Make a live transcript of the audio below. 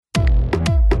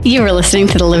You are listening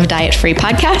to the Live Diet Free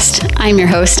podcast. I'm your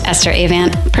host, Esther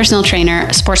Avant, personal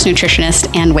trainer, sports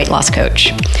nutritionist, and weight loss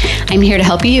coach. I'm here to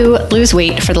help you lose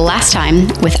weight for the last time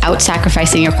without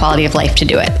sacrificing your quality of life to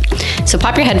do it. So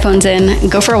pop your headphones in,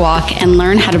 go for a walk, and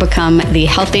learn how to become the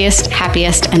healthiest,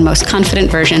 happiest, and most confident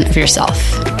version of yourself.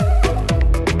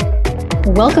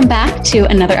 Welcome back to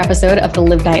another episode of the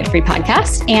Live Diet Free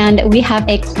podcast. And we have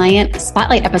a client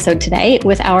spotlight episode today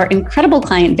with our incredible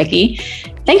client, Vicki.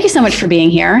 Thank you so much for being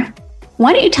here.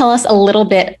 Why don't you tell us a little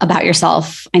bit about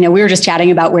yourself? I know we were just chatting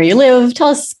about where you live. Tell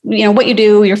us, what you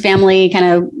do, your family, kind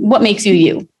of what makes you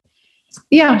you.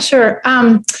 Yeah, sure.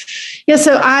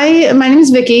 So my name is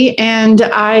Vicki, and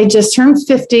I just turned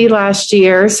 50 last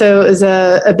year. So it was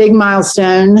a big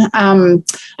milestone. I'm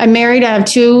married. I have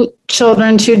two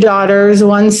children, two daughters,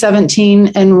 one's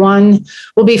 17 and one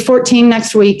will be 14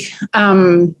 next week.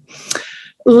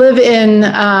 Live in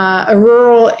a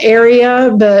rural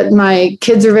area, but my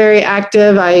kids are very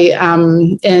active. I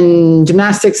in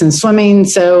gymnastics and swimming,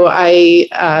 so I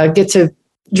get to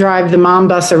drive the mom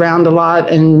bus around a lot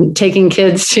and taking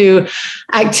kids to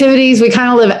activities. We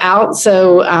kind of live out,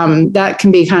 so that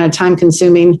can be kind of time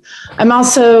consuming. I'm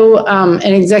also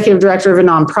an executive director of a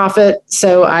nonprofit,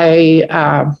 so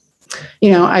I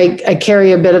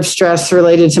carry a bit of stress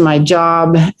related to my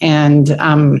job. And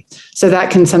so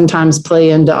that can sometimes play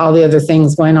into all the other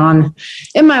things going on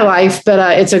in my life,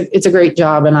 but it's a great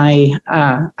job. And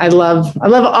I love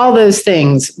all those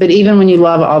things, but even when you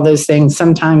love all those things,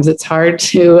 sometimes it's hard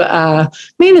to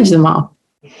manage them all.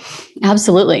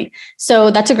 Absolutely. So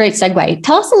that's a great segue.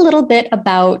 Tell us a little bit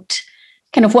about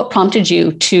kind of what prompted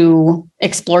you to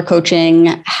explore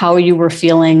coaching, how you were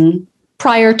feeling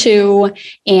prior to,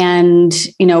 and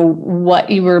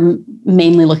what you were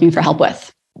mainly looking for help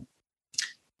with.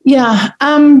 Yeah.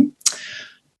 Well,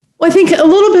 I think a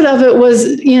little bit of it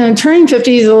was, turning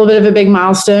 50 is a little bit of a big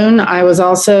milestone. I was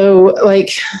also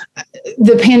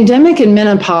the pandemic and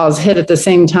menopause hit at the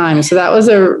same time. So that was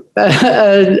a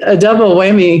double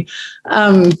whammy.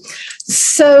 Part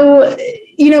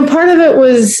of it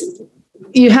was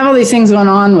you have all these things going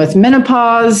on with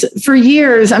menopause for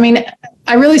years. I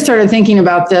really started thinking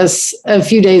about this a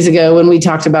few days ago when we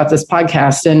talked about this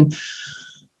podcast. And,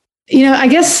 I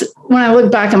guess when I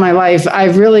look back at my life,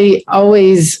 I've really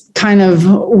always kind of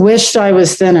wished I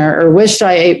was thinner or wished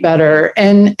I ate better.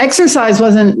 And exercise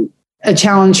wasn't a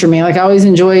challenge for me. I always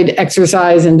enjoyed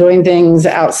exercise and doing things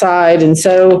outside. And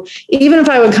so even if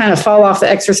I would kind of fall off the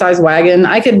exercise wagon,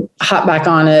 I could hop back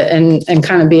on it and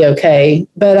kind of be okay.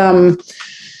 But,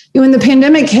 when the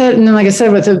pandemic hit, and then, like I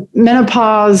said, with the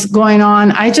menopause going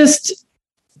on, I just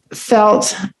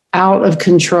felt out of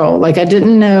control. I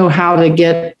didn't know how to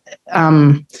get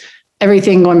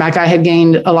everything going back. I had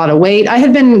gained a lot of weight. I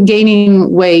had been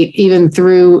gaining weight even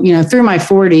through my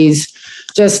 40s,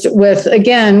 just with,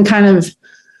 again, kind of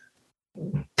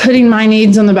putting my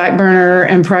needs on the back burner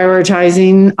and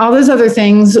prioritizing all those other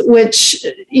things, which,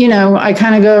 I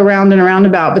kind of go around and around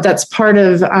about, but that's part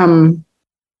of,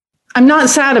 I'm not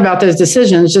sad about those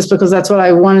decisions just because that's what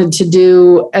I wanted to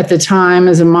do at the time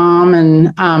as a mom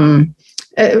and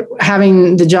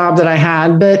having the job that I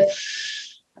had. But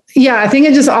yeah, I think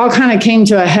it just all kind of came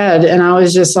to a head and I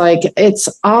was just like, it's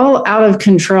all out of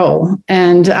control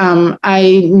and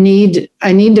I need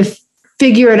to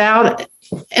figure it out.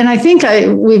 And I think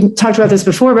we've talked about this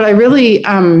before, but I really,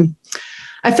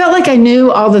 I felt like I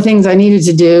knew all the things I needed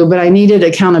to do, but I needed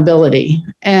accountability.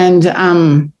 And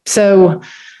so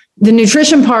the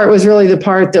nutrition part was really the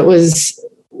part that was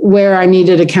where I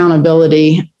needed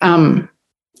accountability. And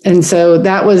so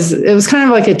it was kind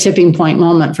of like a tipping point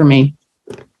moment for me.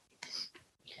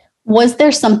 Was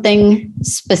there something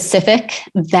specific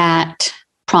that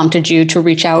prompted you to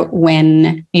reach out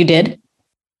when you did?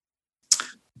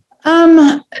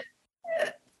 A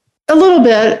little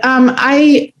bit.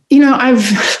 I've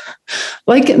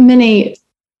like many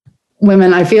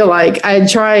women, I feel like I had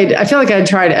tried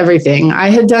everything. I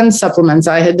had done supplements.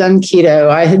 I had done keto.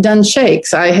 I had done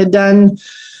shakes. I had done,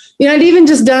 I'd even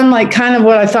just done kind of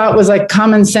what I thought was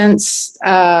common sense.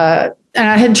 And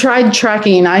I had tried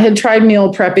tracking. I had tried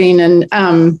meal prepping. And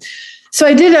so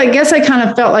I guess I kind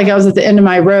of felt like I was at the end of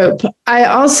my rope. I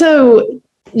also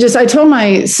I told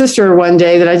my sister one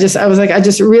day that I was like, I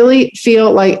just really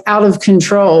feel out of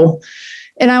control.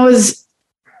 And I was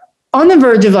on the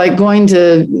verge of going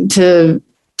to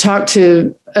talk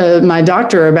to my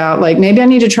doctor about maybe I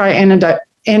need to try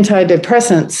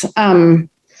antidepressants.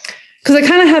 Cause I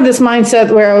kind of had this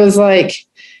mindset where I was like,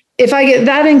 if I get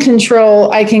that in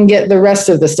control, I can get the rest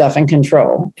of the stuff in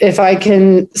control. If I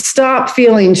can stop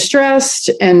feeling stressed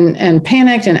and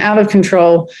panicked and out of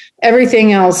control,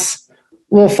 everything else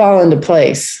will fall into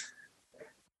place.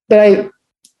 But I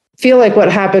feel like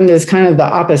what happened is kind of the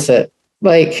opposite.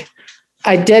 Like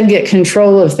I did get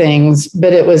control of things,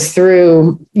 but it was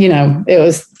through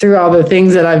all the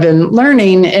things that I've been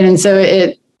learning. And so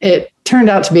it turned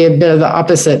out to be a bit of the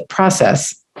opposite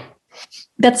process.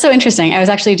 That's so interesting. I was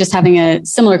actually just having a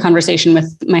similar conversation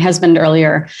with my husband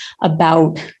earlier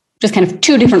about just kind of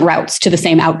two different routes to the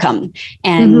same outcome.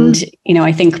 And,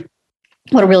 I think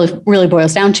what it really, really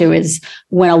boils down to is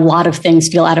when a lot of things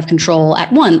feel out of control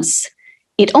at once,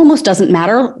 it almost doesn't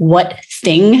matter what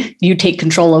thing you take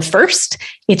control of first.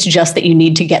 It's just that you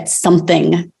need to get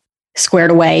something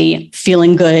squared away,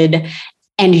 feeling good,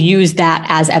 and use that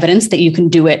as evidence that you can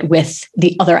do it with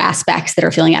the other aspects that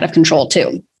are feeling out of control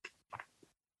too.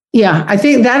 Yeah, I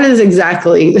think that is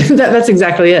exactly that's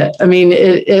exactly it. I mean,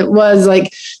 it was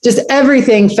like just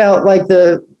everything felt like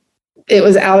it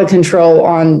was out of control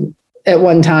at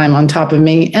one time on top of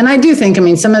me. And I do think,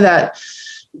 some of that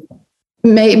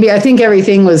maybe, I think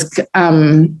everything was,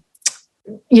 the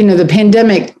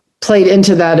pandemic played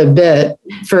into that a bit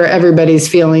for everybody's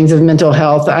feelings of mental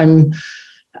health.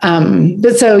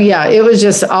 But so, yeah, it was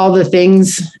just all the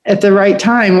things at the right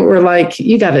time were like,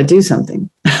 you got to do something.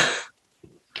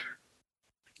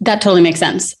 That totally makes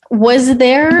sense. Was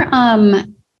there, I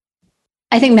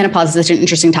think menopause is such an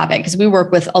interesting topic because we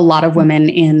work with a lot of women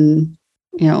in,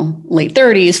 late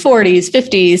 30s, 40s,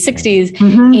 50s, 60s.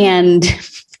 And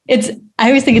I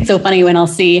always think it's so funny when I'll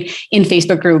see in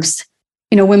Facebook groups,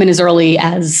 women as early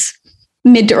as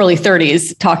mid to early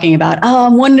 30s talking about,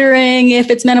 I'm wondering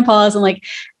if it's menopause. I'm like,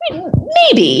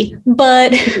 maybe,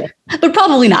 but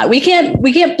probably not. We can't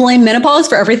blame menopause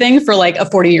for everything for like a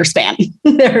 40-year span.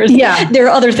 There are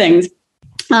other things.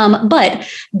 But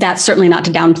that's certainly not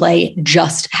to downplay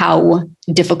just how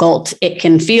difficult it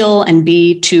can feel and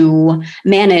be to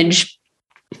manage.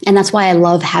 And that's why I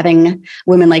love having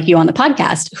women like you on the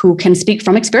podcast who can speak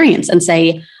from experience and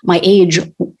say, my age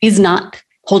is not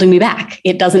holding me back.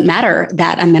 It doesn't matter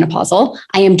that I'm menopausal.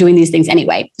 I am doing these things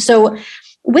anyway. So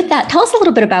with that, tell us a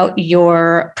little bit about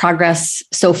your progress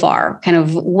so far. Kind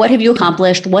of what have you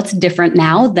accomplished? What's different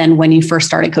now than when you first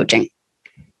started coaching?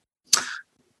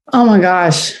 Oh my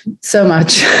gosh, so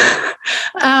much.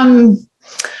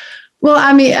 Well,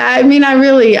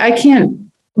 I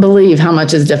can't believe how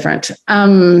much is different.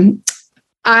 When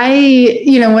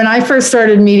I first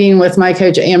started meeting with my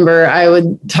coach, Amber, I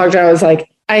would talk to her. I was like,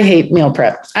 I hate meal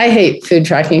prep. I hate food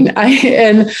tracking.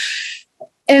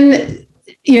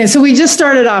 So we just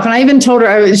started off, and I even told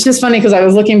her, it's just funny because I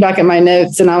was looking back at my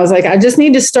notes and I was like, I just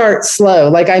need to start slow.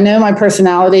 Like I know my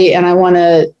personality and I want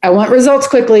results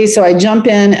quickly. So I jump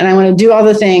in and I want to do all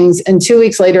the things. And 2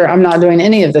 weeks later, I'm not doing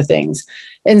any of the things.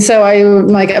 And so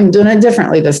I'm doing it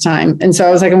differently this time. And so I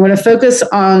was like, I'm going to focus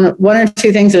on one or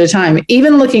two things at a time.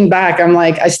 Even looking back, I'm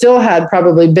like, I still had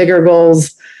probably bigger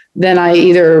goals than I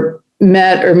either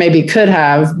met or maybe could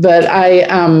have, but I,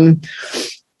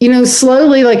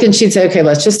 slowly, and she'd say, okay,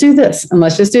 let's just do this and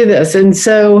let's just do this. And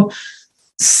so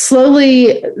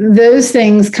slowly those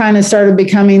things kind of started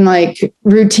becoming like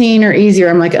routine or easier.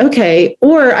 I'm like, okay,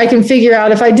 or I can figure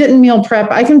out if I didn't meal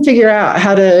prep, I can figure out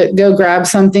how to go grab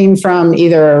something from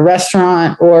either a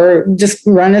restaurant or just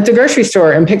run at the grocery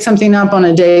store and pick something up on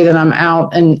a day that I'm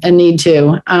out and need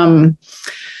to.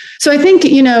 So I think,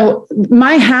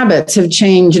 my habits have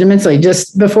changed immensely.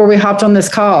 Just before we hopped on this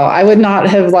call, I would not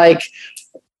have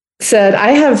said,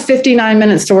 I have 59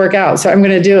 minutes to work out, so I'm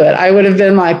going to do it. I would have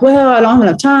been like, well, I don't have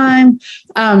enough time.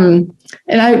 And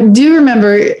I do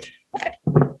remember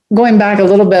going back a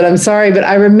little bit, I'm sorry, but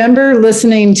I remember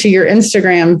listening to your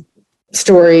Instagram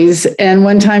stories. And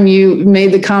one time you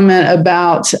made the comment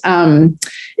about,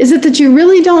 is it that you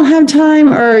really don't have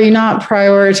time or are you not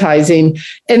prioritizing?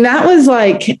 And that was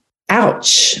like,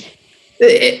 ouch.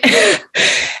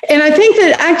 And I think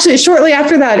that actually shortly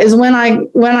after that is when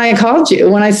I called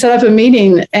you, when I set up a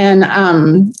meeting.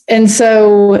 And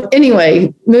so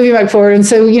anyway, moving back forward. And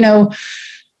so,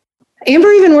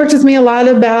 Amber even worked with me a lot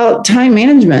about time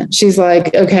management. She's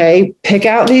like, okay, pick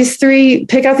out these three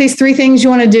things you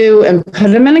want to do and put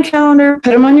them in a calendar,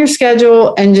 put them on your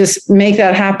schedule and just make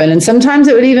that happen. And sometimes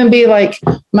it would even be like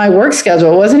my work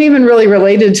schedule wasn't even really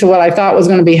related to what I thought was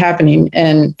going to be happening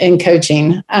in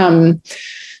coaching.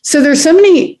 So there's so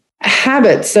many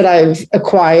habits that I've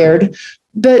acquired,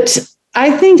 but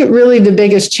I think really the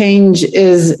biggest change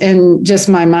is in just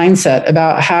my mindset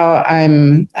about how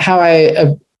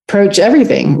I approach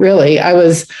everything. Really, I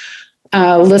was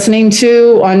listening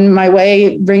to on my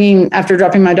way after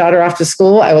dropping my daughter off to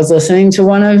school. I was listening to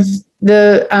one of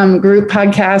the group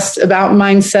podcast about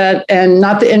mindset, and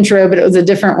not the intro, but it was a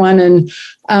different one. And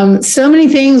so many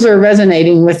things were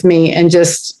resonating with me, and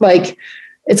just like,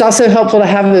 it's also helpful to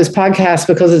have those podcasts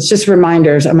because it's just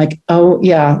reminders. I'm like, oh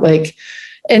yeah. Like,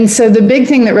 and so the big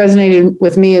thing that resonated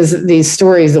with me is these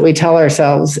stories that we tell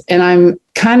ourselves. And I'm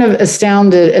kind of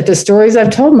astounded at the stories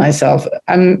I've told myself.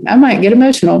 I might get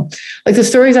emotional. Like the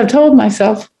stories I've told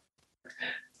myself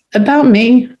about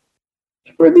me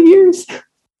for the years.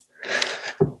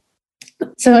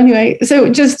 So anyway,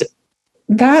 so just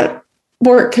that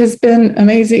work has been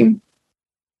amazing.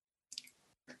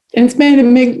 And it's made a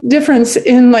big difference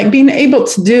in like being able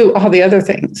to do all the other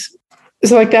things.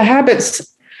 So like the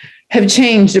habits have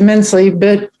changed immensely,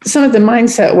 but some of the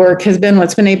mindset work has been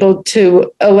what's been able to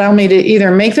allow me to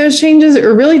either make those changes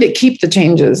or really to keep the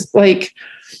changes. Like,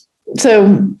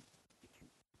 so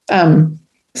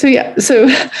yeah, so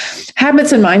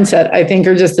habits and mindset, I think,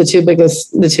 are just the two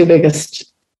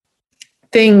biggest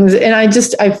things. And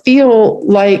I feel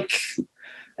like,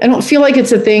 I don't feel like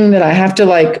it's a thing that I have to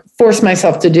like force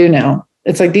myself to do now.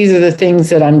 It's like, these are the things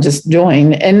that I'm just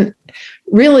doing. And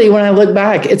really, when I look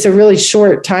back, it's a really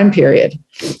short time period.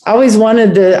 I always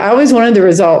wanted the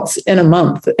results in a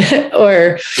month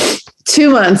or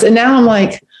 2 months. And now I'm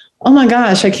like, oh my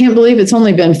gosh, I can't believe it's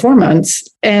only been 4 months.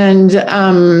 And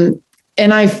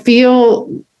I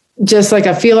feel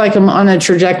like I'm on a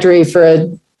trajectory for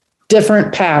a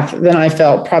different path than I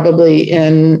felt probably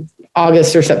in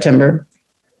August or September.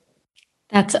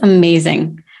 That's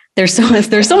amazing. There's so much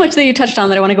that you touched on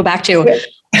that I want to go back to,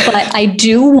 but I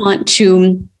do want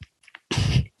to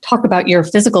talk about your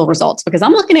physical results, because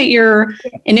I'm looking at your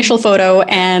initial photo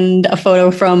and a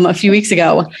photo from a few weeks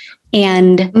ago,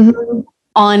 and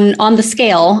on the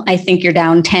scale, I think you're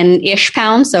down 10-ish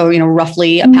pounds. So,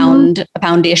 roughly a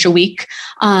pound-ish a week.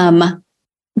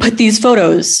 But these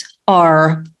photos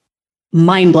are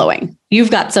mind-blowing.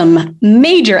 You've got some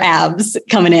major abs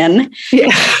coming in.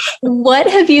 Yeah. What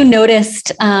have you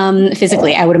noticed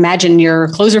physically? I would imagine your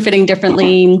clothes are fitting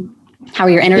differently. How are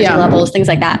your energy levels? Things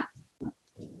like that.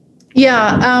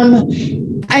 Yeah.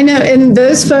 I know. And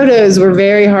those photos were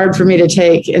very hard for me to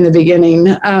take in the beginning.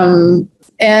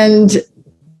 And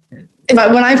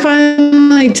when I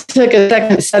finally took a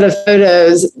second set of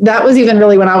photos, that was even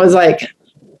really when I was like,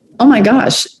 oh my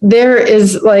gosh, there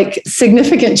is like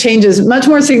significant changes, much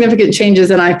more significant changes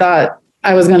than I thought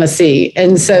I was going to see.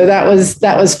 And so that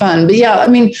was fun. But yeah, I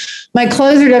mean, my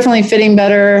clothes are definitely fitting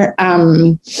better.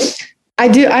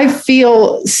 I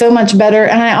feel so much better.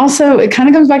 And it kind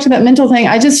of comes back to that mental thing.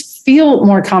 I just feel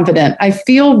more confident. I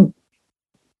feel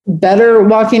better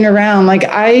walking around. Like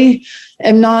I've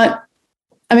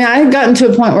gotten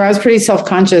to a point where I was pretty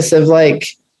self-conscious of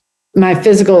like my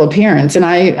physical appearance. And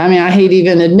I hate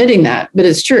even admitting that, but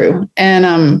it's true.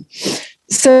 And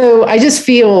so I just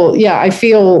feel, I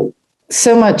feel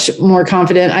so much more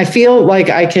confident. I feel like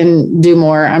I can do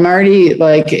more. I'm already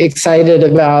like excited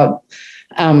about,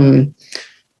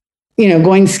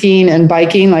 going skiing and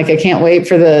biking. Like I can't wait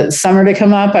for the summer to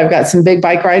come up. I've got some big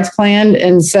bike rides planned.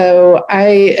 And so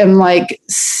I am like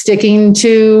sticking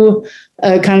to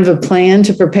a kind of a plan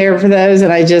to prepare for those.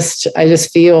 And I just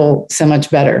feel so much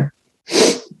better.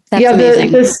 That's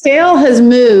amazing. The scale has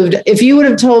moved. If you would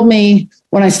have told me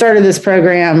when I started this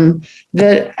program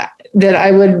that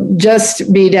I would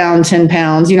just be down 10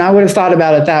 pounds, I would have thought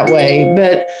about it that way.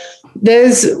 But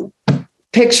those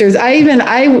pictures, I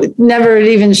never had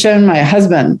even shown my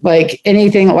husband like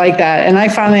anything like that. And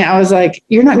I was like,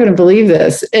 you're not going to believe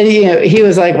this. And he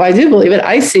was like, well, I do believe it.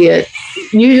 I see it.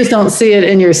 You just don't see it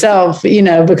in yourself,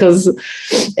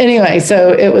 because anyway,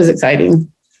 so it was exciting.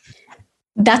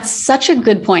 That's such a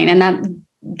good point. And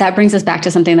that brings us back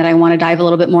to something that I want to dive a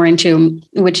little bit more into,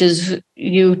 which is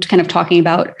you kind of talking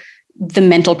about the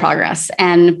mental progress.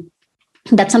 And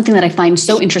that's something that I find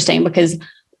so interesting, because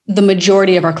the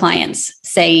majority of our clients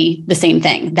say the same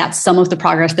thing. That's some of the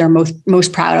progress they're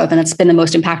most proud of, and it's been the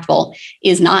most impactful,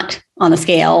 is not on the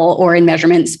scale or in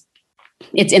measurements.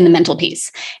 It's in the mental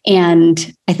piece.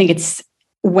 And I think it's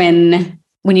when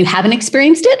you haven't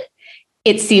experienced it,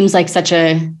 it seems like such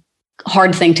a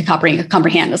hard thing to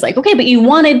comprehend. It's like, okay, but you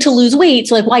wanted to lose weight.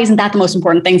 So like, why isn't that the most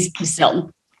important thing still?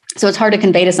 So it's hard to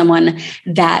convey to someone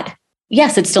that,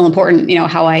 yes, it's still important,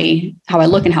 how I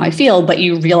look and how I feel, but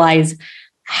you realize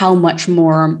how much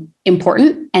more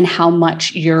important and how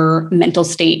much your mental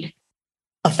state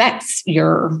affects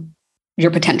your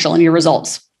potential and your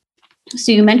results.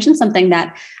 So you mentioned something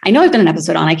that I know I've done an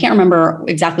episode on. I can't remember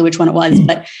exactly which one it was,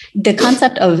 but the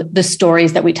concept of the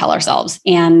stories that we tell ourselves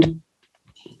and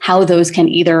how those can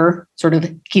either sort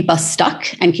of keep us stuck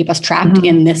and keep us trapped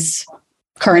in this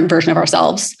current version of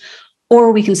ourselves,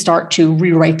 or we can start to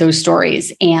rewrite those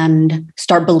stories and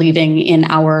start believing in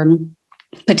our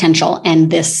potential and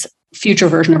this future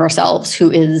version of ourselves who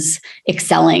is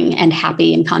excelling and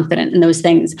happy and confident in those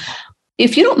things.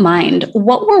 If you don't mind,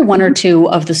 what were one or two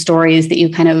of the stories that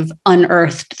you kind of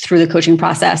unearthed through the coaching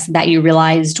process that you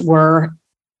realized were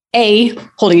A,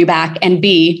 holding you back, and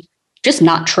B, just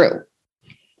not true?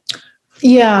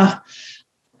 Yeah.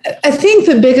 I think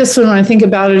the biggest one when I think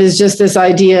about it is just this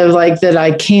idea of like that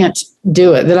I can't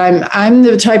do it, that I'm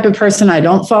the type of person I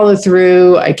don't follow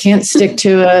through. I can't stick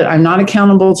to it. I'm not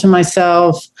accountable to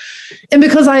myself. And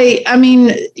because I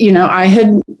mean, you know, I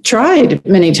had tried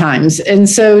many times. And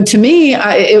so to me,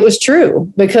 it was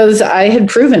true because I had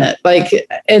proven it. Like,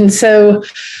 and so,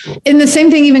 and the same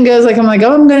thing even goes like, I'm like,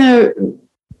 oh, I'm going to,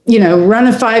 you know, run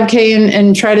a 5K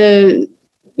and try to,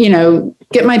 you know,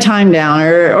 get my time down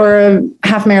or a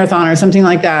half marathon or something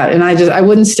like that. And I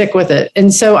wouldn't stick with it.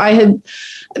 And so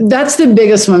that's the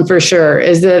biggest one for sure,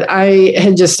 is that I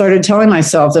had just started telling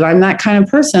myself that I'm that kind of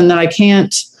person that I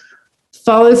can't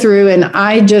follow through and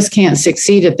I just can't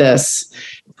succeed at this.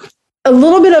 A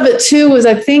little bit of it too was,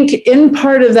 I think, in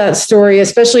part of that story,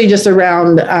 especially just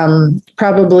around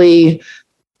probably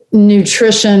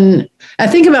nutrition. I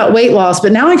think about weight loss,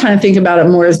 but now I kind of think about it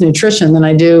more as nutrition than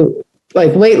I do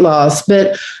like weight loss.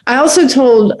 But I also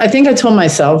I think I told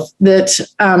myself that,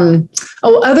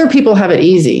 other people have it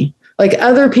easy. Like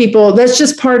other people, that's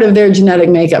just part of their genetic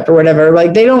makeup or whatever.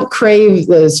 Like they don't crave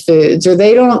those foods, or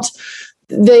they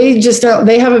just don't,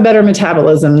 they have a better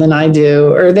metabolism than I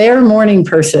do, or they're a morning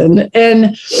person.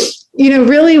 And, you know,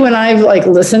 really when I've like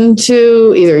listened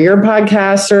to either your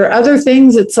podcast or other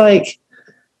things, it's like,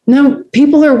 no,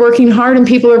 people are working hard and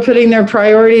people are putting their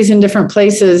priorities in different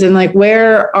places. And like,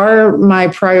 where are my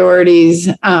priorities?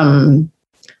 And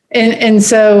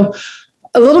so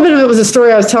a little bit of it was a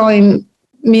story I was telling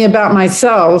me about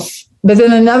myself. But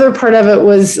then another part of it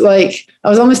was like, I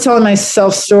was almost telling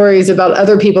myself stories about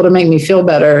other people to make me feel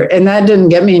better. And that didn't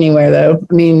get me anywhere though.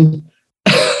 I mean,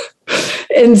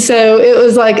 and so it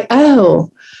was like,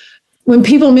 oh, when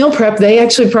people meal prep, they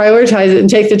actually prioritize it and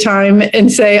take the time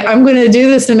and say, I'm going to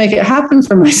do this and make it happen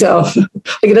for myself. Like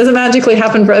it doesn't magically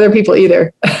happen for other people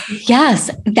either. Yes,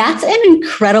 that's an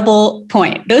incredible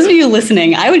point. Those of you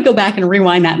listening, I would go back and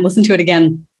rewind that and listen to it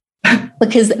again,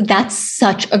 because that's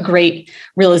such a great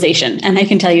realization. And I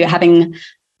can tell you, having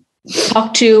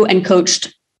talked to and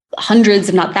coached hundreds,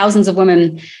 if not thousands of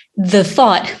women, the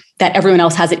thought that everyone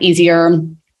else has it easier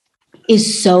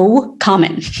is so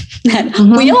common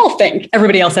that we all think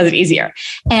everybody else has it easier.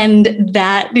 And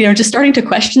that, you know, just starting to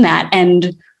question that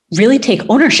and really take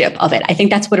ownership of it. I think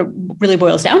that's what it really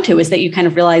boils down to, is that you kind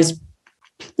of realize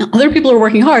other people are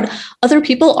working hard. Other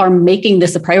people are making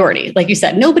this a priority. Like you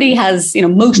said, nobody has, you know,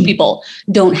 most people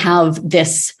don't have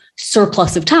this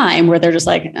surplus of time where they're just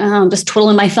like, oh, I'm just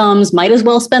twiddling my thumbs, might as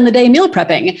well spend the day meal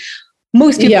prepping.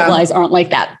 Most people's lives aren't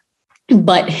like that.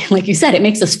 But like you said, it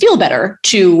makes us feel better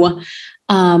to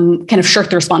kind of shirk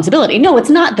the responsibility. No, it's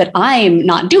not that I'm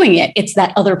not doing it. It's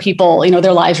that other people, you know,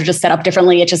 their lives are just set up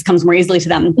differently. It just comes more easily to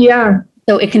them. Yeah.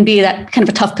 So it can be that kind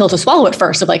of a tough pill to swallow at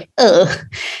first of like,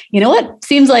 you know what?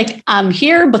 Seems like I'm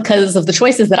here because of the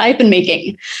choices that I've been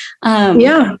making.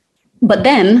 But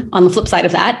then on the flip side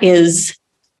of that is,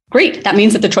 great. That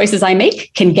means that the choices I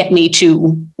make can get me to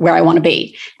where I want to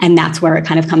be. And that's where it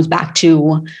kind of comes back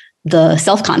to the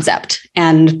self-concept.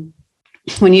 And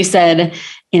when you said,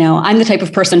 you know, I'm the type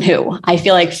of person who, I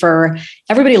feel like for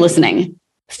everybody listening,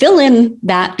 fill in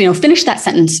that, you know, finish that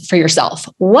sentence for yourself.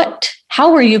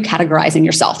 How are you categorizing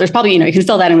yourself? There's probably, you know, you can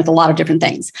fill that in with a lot of different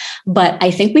things, but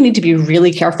I think we need to be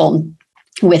really careful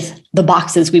with the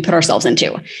boxes we put ourselves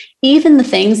into. Even the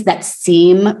things that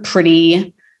seem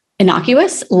pretty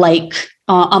innocuous, like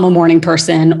I'm a morning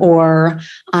person, or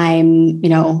I'm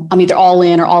either all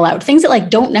in or all out. Things that like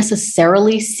don't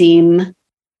necessarily seem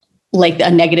like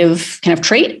a negative kind of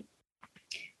trait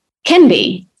can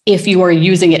be if you are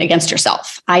using it against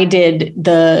yourself. I did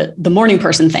the morning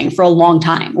person thing for a long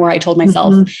time, where I told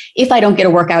myself, if I don't get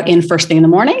a workout in first thing in the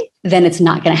morning, then it's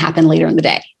not going to happen later in the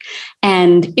day.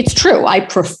 And it's true. I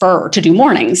prefer to do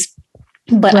mornings,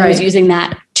 but I was using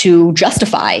that to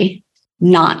justify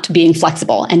not being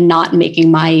flexible and not making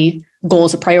my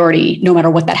goals a priority, no matter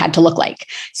what that had to look like.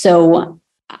 So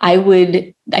I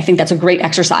think that's a great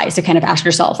exercise to kind of ask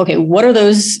yourself, okay, what are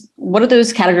those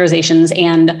categorizations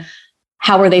and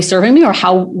how are they serving me, or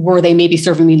how were they maybe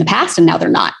serving me in the past and now they're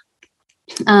not?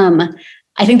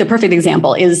 I think the perfect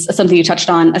example is something you touched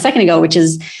on a second ago, which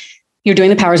is you're doing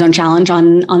the Power Zone Challenge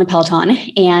on the Peloton,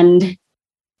 and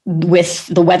with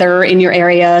the weather in your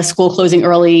area, school closing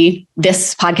early,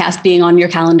 this podcast being on your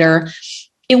calendar,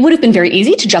 it would have been very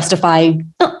easy to justify,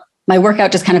 oh, my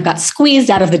workout just kind of got squeezed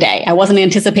out of the day. I wasn't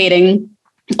anticipating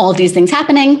all of these things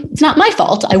happening. It's not my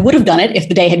fault. I would have done it if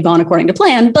the day had gone according to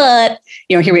plan, but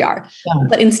here we are. Yeah.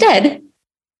 But instead,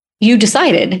 you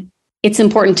decided it's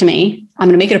important to me. I'm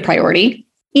going to make it a priority,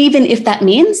 even if that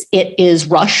means it is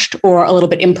rushed or a little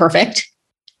bit imperfect.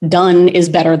 Done is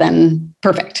better than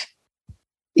perfect.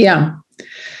 Yeah.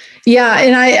 Yeah.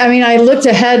 And I looked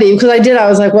ahead because I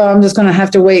was like, well, I'm just going to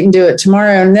have to wait and do it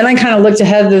tomorrow. And then I kind of looked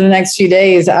ahead to the next few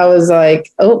days. I was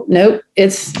like, oh, nope,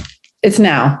 it's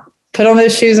now. Put on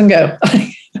those shoes and go.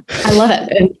 I love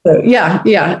it. And so, yeah,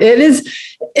 it is.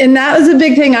 And that was a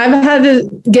big thing. I've had to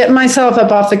get myself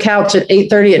up off the couch at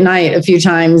 8:30 at night a few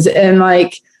times. And I'm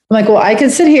like, well, I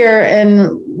could sit here and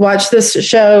watch this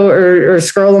show or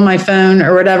scroll on my phone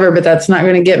or whatever, but that's not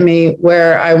going to get me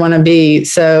where I want to be.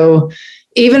 So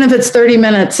even if it's 30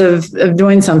 minutes of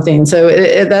doing something. So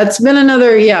that's been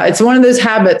another, it's one of those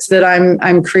habits that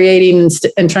I'm creating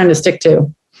and trying to stick to.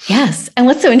 Yes. And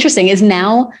what's so interesting is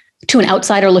now, to an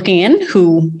outsider looking in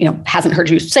who, hasn't heard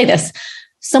you say this,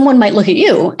 someone might look at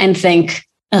you and think,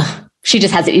 she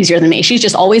just has it easier than me. She's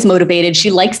just always motivated.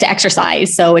 She likes to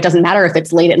exercise. So it doesn't matter if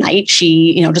it's late at night.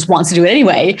 She, just wants to do it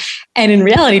anyway. And in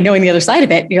reality, knowing the other side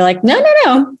of it, you're like, no.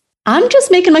 I'm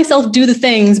just making myself do the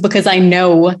things because I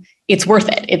know it's worth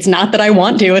it. It's not that I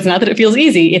want to. It's not that it feels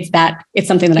easy. It's that it's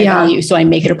something that I value. So I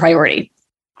make it a priority.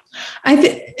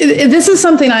 This is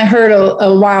something I heard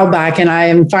a while back, and I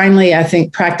am finally, I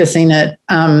think, practicing it.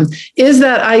 Is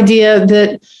that idea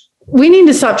that we need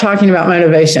to stop talking about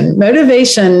motivation.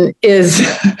 Motivation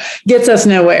gets us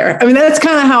nowhere. I mean, that's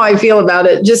kind of how I feel about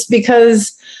it, just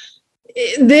because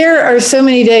there are so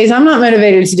many days I'm not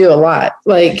motivated to do a lot.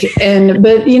 But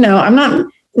I'm not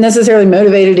necessarily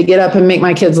motivated to get up and make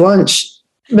my kids lunch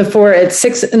before it's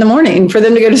 6 a.m. for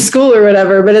them to go to school or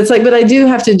whatever. But but I do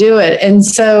have to do it. And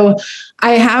so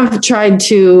I have tried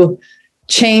to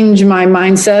change my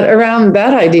mindset around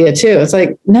that idea too. It's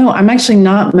like, no, I'm actually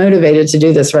not motivated to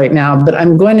do this right now, but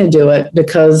I'm going to do it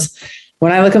because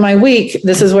when I look at my week,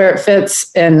 this is where it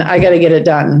fits and I got to get it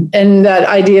done. And that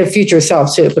idea of future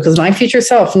self too, because my future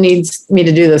self needs me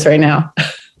to do this right now.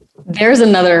 There's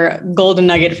another golden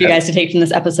nugget for you guys to take from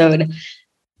this episode.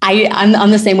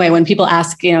 I'm the same way. When people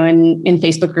ask, in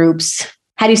Facebook groups,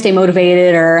 how do you stay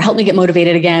motivated or help me get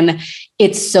motivated again?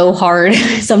 It's so hard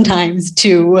sometimes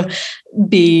to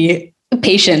be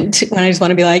patient when I just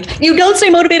want to be like, you don't stay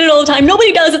motivated all the time.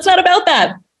 Nobody does. It's not about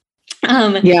that.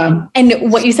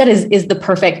 And what you said is the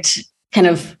perfect kind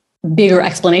of bigger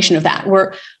explanation of that,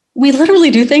 where we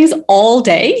literally do things all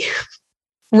day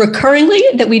recurringly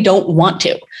that we don't want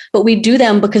to, but we do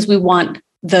them because we want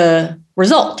the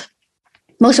result.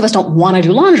 Most of us don't want to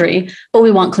do laundry, but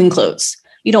we want clean clothes.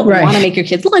 You don't want to make your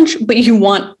kids lunch, but you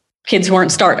want kids who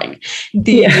aren't starving.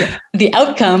 The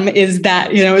outcome is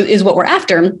that, is what we're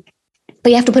after, but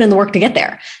you have to put in the work to get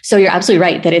there. So you're absolutely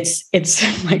right that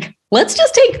it's like, let's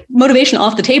just take motivation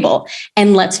off the table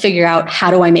and let's figure out, how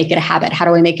do I make it a habit? How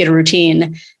do I make it a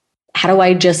routine? How do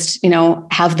I just,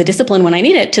 have the discipline when I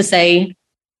need it to say,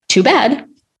 too bad,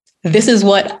 this is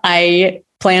what I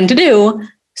plan to do.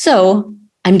 So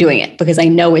I'm doing it because I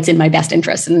know it's in my best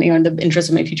interest and in the interest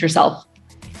of my future self.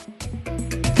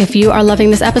 If you are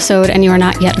loving this episode and you are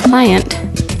not yet a client,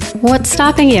 what's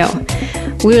stopping you?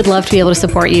 We would love to be able to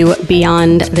support you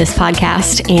beyond this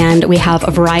podcast, and we have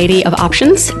a variety of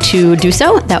options to do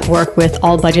so that work with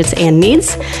all budgets and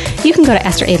needs. You can go to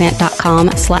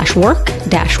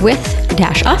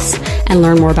estheravant.com/work-with-us and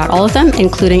learn more about all of them,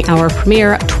 including our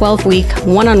premier 12-week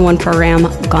one-on-one program,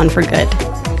 Gone for Good.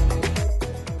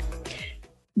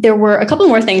 There were a couple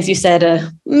more things you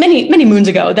said many, many moons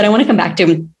ago that I want to come back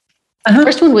to. The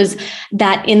first one was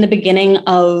that in the beginning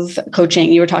of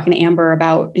coaching, you were talking to Amber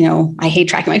about, I hate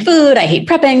tracking my food, I hate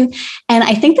prepping. And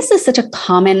I think this is such a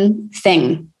common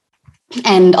thing.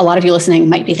 And a lot of you listening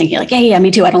might be thinking like, yeah,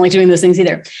 me too. I don't like doing those things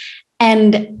either.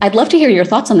 And I'd love to hear your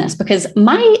thoughts on this, because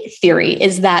my theory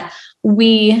is that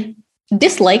we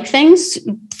dislike things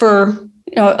for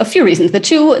a few reasons. The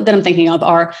two that I'm thinking of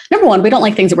are, number one, we don't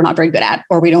like things that we're not very good at,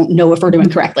 or we don't know if we're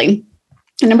doing correctly.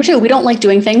 And number two, we don't like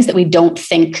doing things that we don't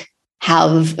think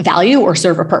have value or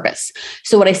serve a purpose.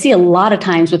 So what I see a lot of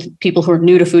times with people who are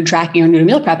new to food tracking or new to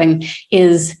meal prepping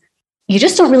is you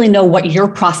just don't really know what your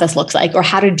process looks like or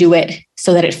how to do it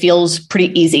so that it feels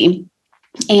pretty easy.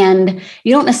 And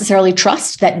you don't necessarily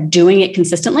trust that doing it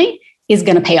consistently is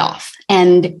going to pay off.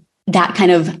 And that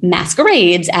kind of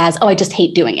masquerades as, I just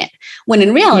hate doing it. When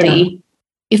in reality,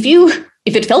 if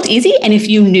it felt easy and if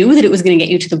you knew that it was going to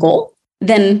get you to the goal,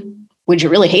 then would you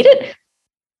really hate it?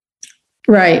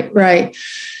 Right.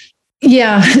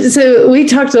 Yeah. So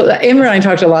Amber and I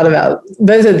talked a lot about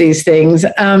both of these things.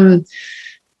 I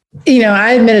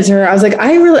admitted to her, I was like,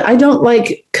 I don't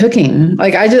like cooking.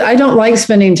 Like, I don't like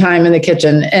spending time in the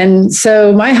kitchen. And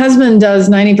so my husband does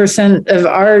 90% of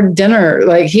our dinner.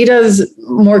 Like, he does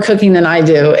more cooking than I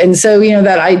do. And so,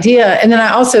 that idea. And then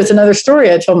it's another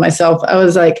story I told myself. I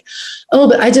was like, oh,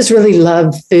 but I just really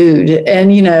love food.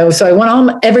 And, so I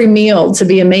want every meal to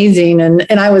be amazing. And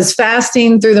I was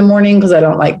fasting through the morning because I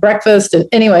don't like breakfast. And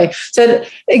anyway, so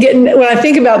again, when I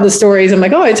think about the stories, I'm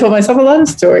like, oh, I told myself a lot of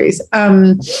stories.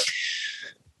 But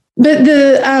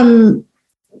the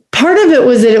part of it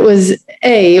was that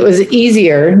it was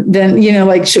easier than,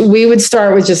 we would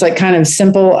start with just like kind of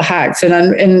simple hacks.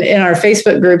 And in our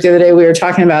Facebook group the other day, we were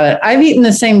talking about it. I've eaten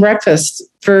the same breakfast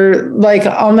for like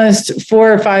almost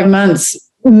 4 or 5 months,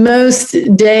 most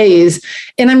days.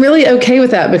 And I'm really okay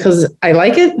with that because I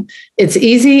like it. It's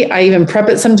easy. I even prep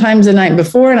it sometimes the night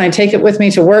before and I take it with me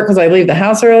to work because I leave the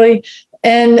house early.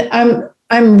 And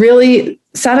I'm really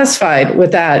satisfied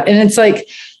with that. And it's like,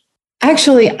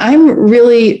 actually, I'm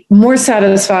really more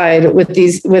satisfied with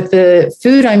the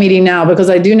food I'm eating now because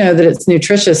I do know that it's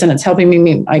nutritious and it's helping me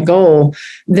meet my goal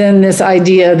than this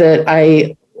idea that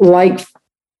I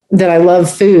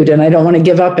love food and I don't want to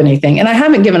give up anything. And I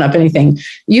haven't given up anything.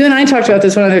 You and I talked about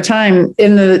this one other time.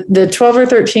 In the 12 or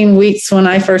 13 weeks when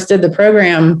I first did the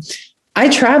program, I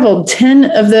traveled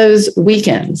 10 of those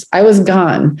weekends. I was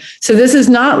gone. So this is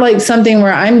not like something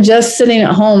where I'm just sitting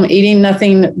at home eating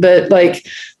nothing but like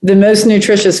the most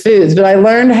nutritious foods. But I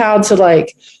learned how to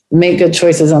like make good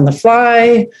choices on the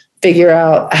fly, figure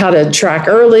out how to track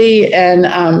early.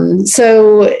 And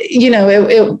so,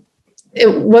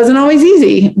 it wasn't always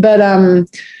easy, but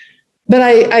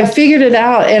I figured it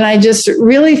out, and I just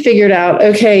really figured out,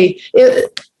 okay,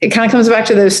 it kind of comes back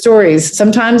to those stories.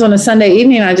 Sometimes on a Sunday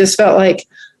evening, I just felt like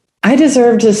I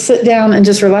deserve to sit down and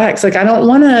just relax. Like, I don't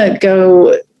want to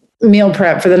go meal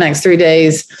prep for the next 3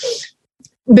 days.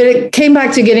 But it came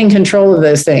back to getting control of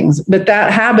those things. But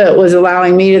that habit was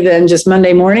allowing me to then just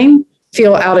Monday morning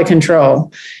feel out of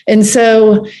control. And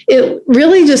so it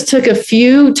really just took a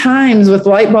few times with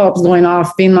light bulbs going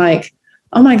off, being like,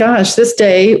 oh my gosh, this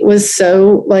day was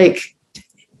so like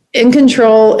in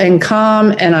control and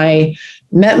calm. And I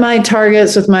met my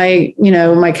targets with my,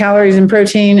 my calories and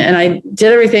protein, and I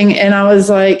did everything. And I was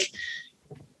like,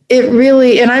 it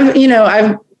really, and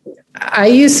I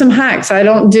use some hacks. I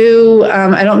don't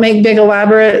make big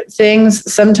elaborate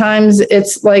things. Sometimes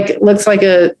it's like, looks like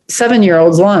a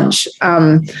 7-year-old's lunch.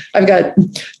 I've got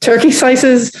turkey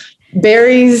slices,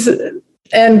 berries,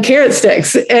 and carrot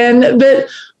sticks. But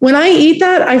when I eat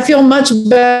that, I feel much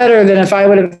better than if I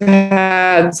would have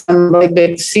had some like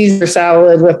big Caesar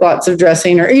salad with lots of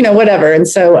dressing or, whatever. And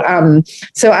so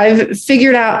I've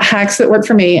figured out hacks that work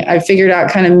for me. I've figured out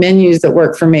kind of menus that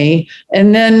work for me.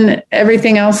 And then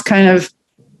everything else kind of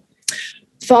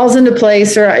falls into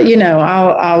place, or,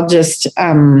 I'll just,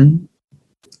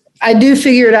 I do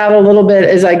figure it out a little bit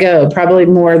as I go, probably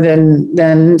more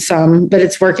than some, but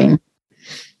it's working.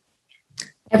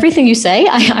 Everything you say,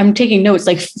 I'm taking notes,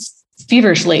 like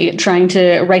feverishly trying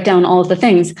to write down all of the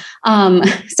things.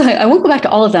 So I won't go back to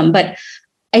all of them, but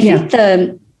I think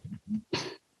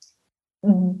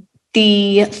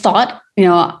the thought,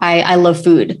 I love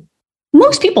food.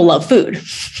 Most people love food.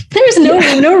 There's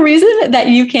no reason that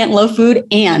you can't love food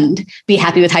and be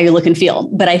happy with how you look and feel.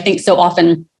 But I think so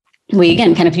often we,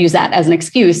 again, kind of use that as an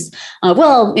excuse.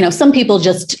 Some people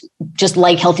just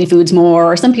like healthy foods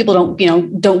more, or some people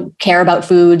don't care about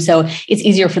food, so it's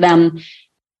easier for them.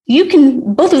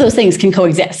 Both of those things can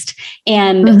coexist.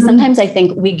 And sometimes I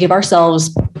think we give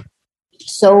ourselves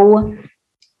so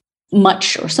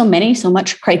much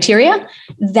criteria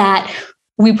that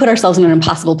we put ourselves in an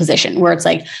impossible position where it's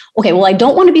like, okay, well, I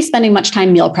don't want to be spending much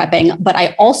time meal prepping, but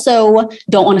I also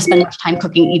don't want to spend much time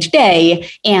cooking each day.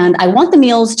 And I want the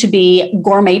meals to be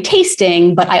gourmet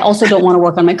tasting, but I also don't want to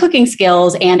work on my cooking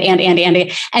skills and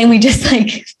we just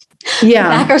like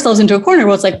back ourselves into a corner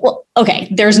where it's like, well, okay,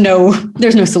 there's no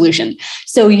solution.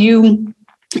 So you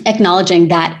acknowledging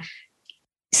that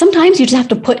sometimes you just have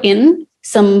to put in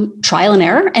some trial and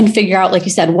error and figure out, like you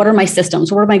said, what are my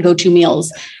systems? What are my go-to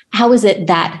meals? How is it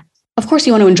that, of course,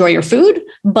 you want to enjoy your food,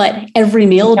 but every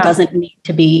meal doesn't need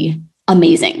to be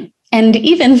amazing. And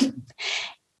even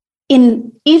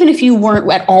if you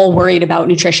weren't at all worried about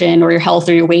nutrition or your health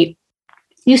or your weight,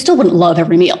 you still wouldn't love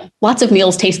every meal. Lots of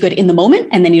meals taste good in the moment,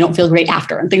 and then you don't feel great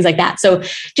after, and things like that. So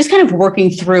just kind of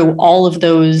working through all of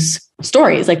those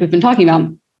stories like we've been talking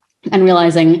about and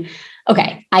realizing,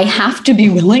 okay, I have to be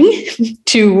willing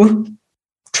to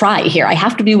try here. I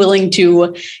have to be willing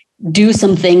to do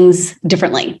some things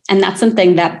differently. And that's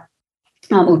something that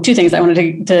Two things I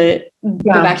wanted to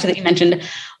go back to that you mentioned.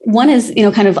 One is,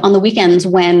 kind of on the weekends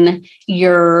when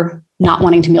you're not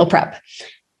wanting to meal prep,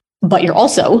 but you're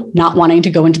also not wanting to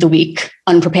go into the week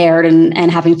unprepared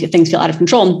and having things feel out of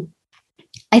control.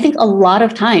 I think a lot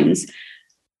of times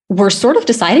we're sort of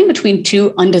deciding between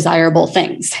two undesirable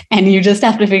things, and you just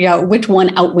have to figure out which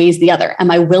one outweighs the other.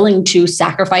 Am I willing to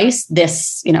sacrifice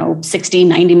this, 60,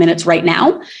 90 minutes right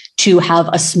now to have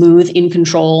a smooth, in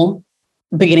control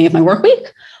beginning of my work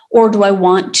week? Or do I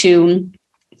want to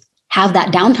have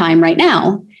that downtime right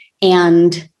now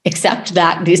and accept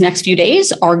that these next few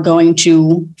days are going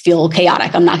to feel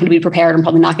chaotic? I'm not going to be prepared. I'm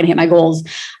probably not going to hit my goals.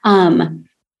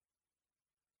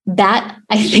 That,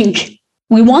 I think,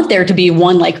 we want there to be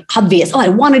one like obvious, I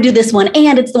want to do this one,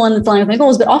 and it's the one that's aligned with my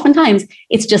goals. But oftentimes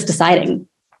it's just deciding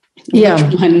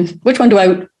which one do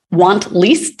I want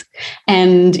least,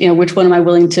 and which one am I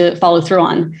willing to follow through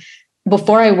on.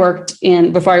 Before I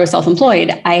was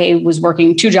self-employed, I was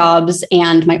working 2 jobs,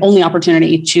 and my only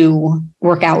opportunity to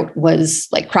work out was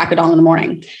like crack of dawn in the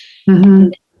morning. Mm-hmm.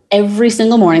 Every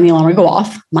single morning, the alarm would go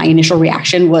off. My initial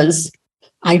reaction was,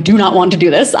 I do not want to do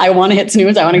this. I want to hit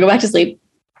snooze. I want to go back to sleep.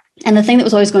 And the thing that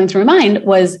was always going through my mind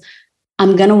was,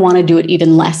 I'm going to want to do it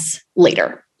even less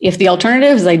later. If the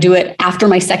alternative is I do it after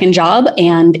my second job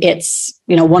and it's,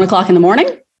 1:00 in the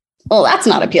morning, well, that's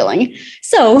not appealing.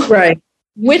 So right.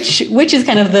 Which is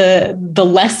kind of the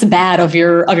less bad of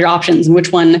your options, and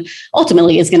which one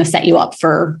ultimately is going to set you up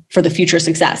for the future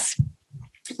success.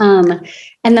 And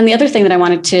then the other thing that I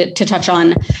wanted to touch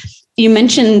on, you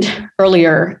mentioned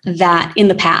earlier that in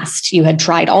the past you had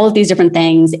tried all of these different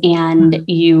things and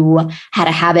you had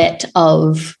a habit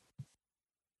of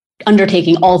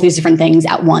undertaking all of these different things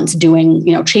at once, doing,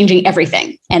 changing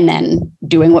everything, and then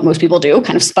doing what most people do,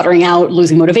 kind of sputtering out,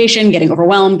 losing motivation, getting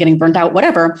overwhelmed, getting burnt out,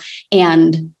 whatever,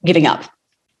 and giving up.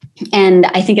 And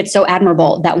I think it's so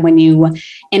admirable that when you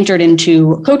entered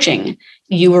into coaching,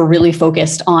 you were really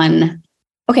focused on,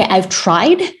 okay, I've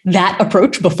tried that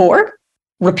approach before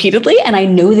repeatedly, and I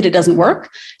know that it doesn't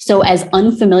work. So as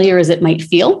unfamiliar as it might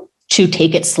feel, to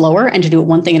take it slower and to do it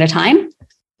one thing at a time,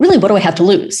 really, what do I have to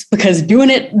lose? Because doing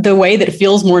it the way that it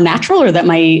feels more natural, or that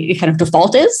my kind of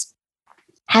default is,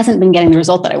 hasn't been getting the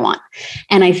result that I want.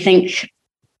 And I think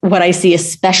what I see,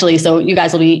 especially, so you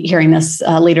guys will be hearing this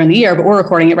later in the year, but we're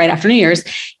recording it right after New Year's.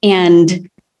 And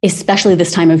especially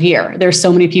this time of year, there's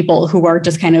so many people who are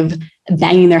just kind of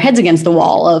banging their heads against the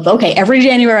wall of, okay, every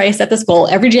January I set this goal.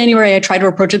 Every January I try to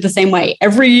approach it the same way.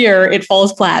 Every year it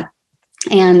falls flat.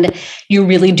 And you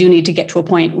really do need to get to a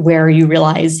point where you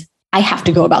realize, I have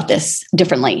to go about this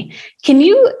differently. Can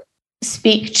you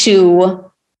speak to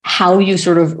how you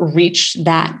sort of reached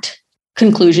that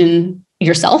conclusion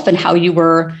yourself and how you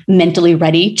were mentally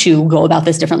ready to go about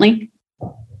this differently?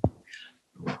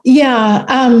 Yeah.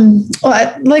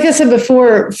 Well, like I said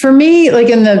before, for me, like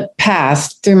in the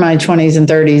past, through my 20s and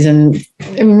 30s,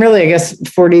 and really, I guess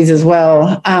 40s as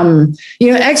well,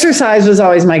 exercise was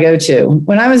always my go-to.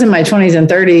 When I was in my 20s and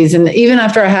 30s, and even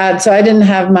after I didn't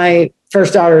have my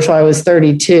first daughter till I was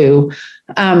 32.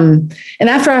 And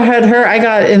after I had her, I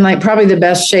got in like probably the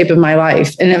best shape of my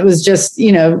life. And it was just,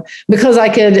 because I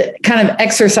could kind of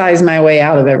exercise my way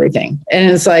out of everything.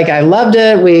 And it's like, I loved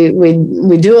it.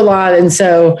 We do a lot. And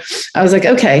so I was like,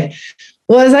 okay,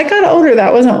 well, as I got older,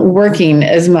 that wasn't working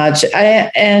as much.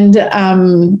 And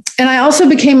I also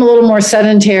became a little more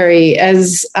sedentary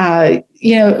as,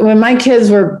 when my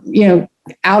kids were,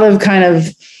 out of kind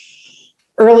of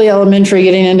early elementary,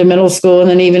 getting into middle school, and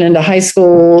then even into high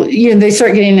school, they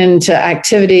start getting into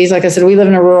activities. Like I said, we live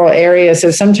in a rural area. So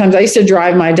sometimes I used to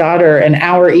drive my daughter an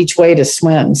hour each way to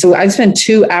swim. So I'd spend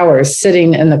 2 hours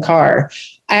sitting in the car.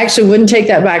 I actually wouldn't take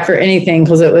that back for anything,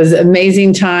 because it was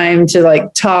amazing time to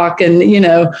like talk and,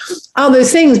 all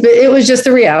those things. But it was just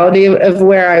the reality of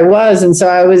where I was. And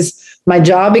so my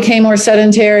job became more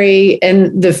sedentary,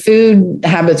 and the food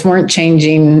habits weren't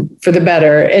changing for the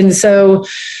better. And so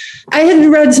I had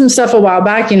read some stuff a while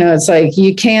back, it's like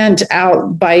you can't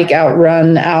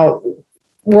outrun,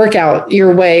 work out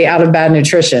your way out of bad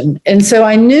nutrition. And so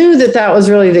I knew that was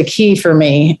really the key for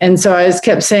me. And so I just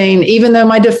kept saying, even though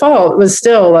my default was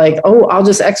still like, I'll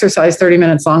just exercise 30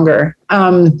 minutes longer.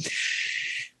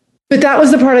 But that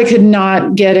was the part I could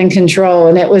not get in control.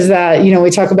 And it was that, we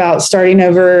talk about starting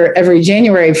over every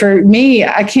January. For me,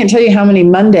 I can't tell you how many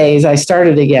Mondays I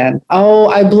started again.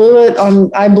 I blew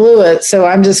it. So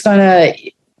I'm just going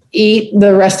to eat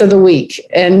the rest of the week.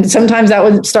 And sometimes that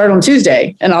would start on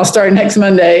Tuesday, and I'll start next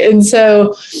Monday. And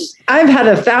so I've had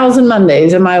 1,000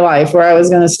 Mondays in my life where I was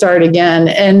going to start again.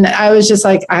 And I was just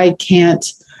like, I can't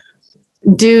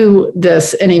do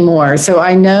this anymore. So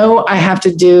I know I have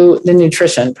to do the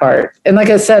nutrition part. And like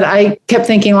I said, I kept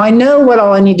thinking, well, I know what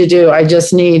all I need to do. I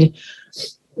just need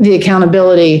the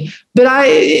accountability. But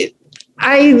I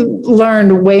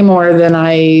learned way more than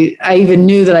I even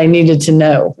knew that I needed to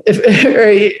know,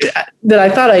 that I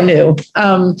thought I knew.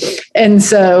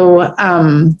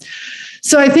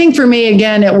 So I think for me,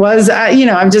 again, it was,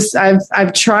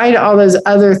 I've tried all those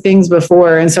other things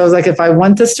before. And so I was like, if I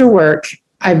want this to work,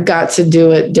 I've got to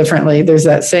do it differently. There's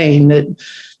that saying that,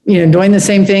 doing the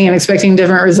same thing and expecting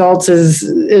different results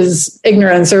is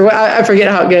ignorance, or I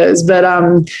forget how it goes. But,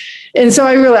 and so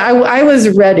I was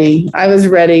ready. I was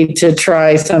ready to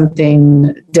try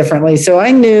something differently. So I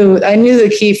knew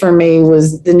the key for me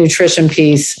was the nutrition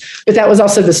piece, but that was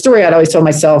also the story I'd always told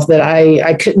myself, that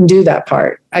I couldn't do that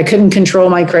part. I couldn't control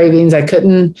my cravings. I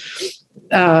couldn't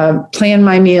plan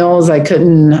my meals. I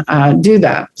couldn't do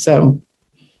that. So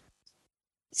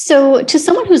to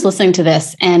someone who's listening to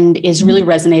this and is really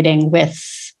resonating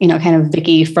with, kind of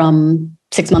Vicki from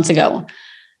 6 months ago,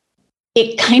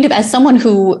 it kind of, as someone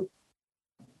who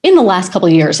in the last couple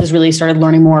of years has really started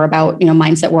learning more about,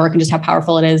 mindset work and just how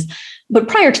powerful it is. But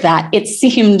prior to that, it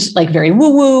seemed like very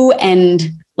woo-woo and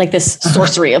like this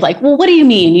sorcery of like, well, what do you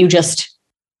mean? You just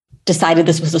decided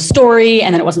this was a story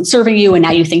and then it wasn't serving you, and now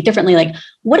you think differently. Like,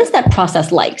 what is that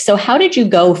process like? So how did you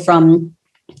go from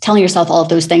telling yourself all of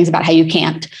those things about how you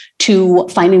can't to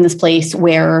finding this place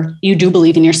where you do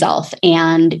believe in yourself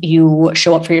and you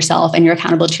show up for yourself and you're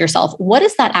accountable to yourself? What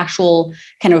is that actual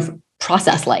kind of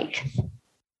process like?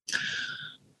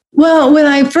 Well, when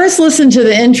I first listened to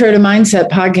the Intro to Mindset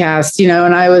podcast,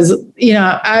 and I was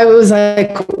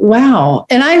like, wow.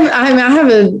 And I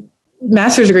have a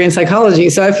master's degree in psychology.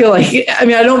 So I feel like, I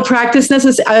don't practice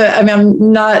necessarily.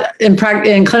 I'm not in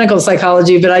clinical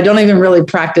psychology, but I don't even really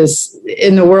practice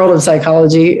in the world of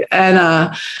psychology. And,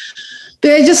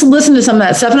 but I just listened to some of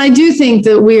that stuff. And I do think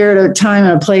that we're at a time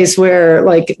and a place where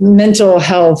like mental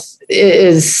health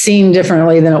is seen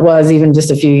differently than it was even just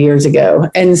a few years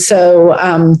ago. And so,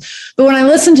 but when I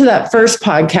listened to that first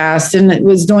podcast and it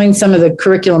was doing some of the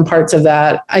curriculum parts of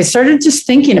that, I started just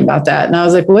thinking about that. And I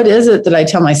was like, what is it that I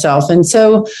tell myself? And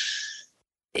so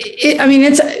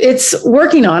it's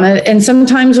working on it. And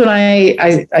sometimes when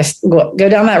I go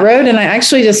down that road and I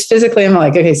actually just physically, I'm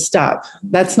like, okay, stop.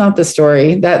 That's not the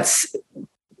story. That's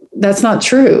not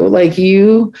true. Like,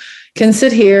 you can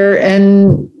sit here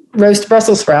and roast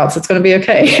Brussels sprouts. It's going to be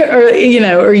okay.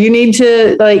 or you need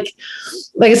to like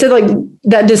I said, like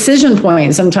that decision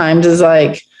point sometimes is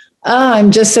like, oh,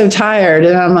 I'm just so tired.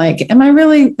 And I'm like, am I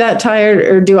really that tired?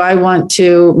 Or do I want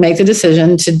to make the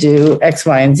decision to do X,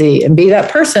 Y, and Z and be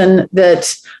that person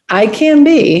that I can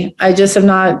be? I just have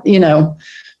not,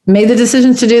 made the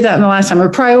decisions to do that in the last time, or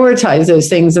prioritize those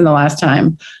things in the last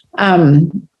time.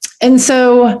 And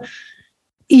so,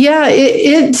 yeah,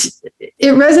 it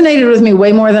resonated with me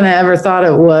way more than I ever thought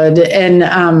it would. And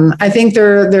I think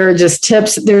there are just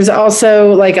tips. There's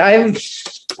also like, I've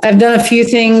done a few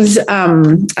things.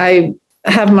 I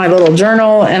have my little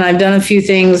journal, and I've done a few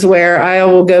things where I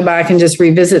will go back and just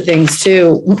revisit things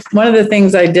too. One of the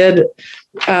things I did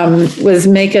was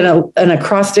make an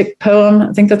acrostic poem.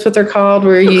 I think that's what they're called,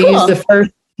 where you use the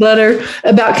first letter,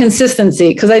 about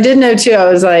consistency. Because I did know too,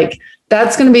 I was like,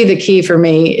 that's going to be the key for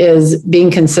me, is being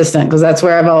consistent, because that's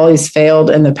where I've always failed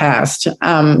in the past.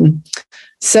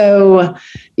 So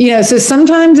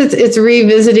sometimes it's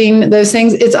revisiting those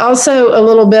things. It's also a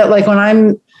little bit like when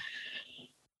I'm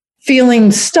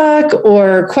feeling stuck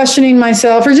or questioning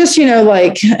myself, or just,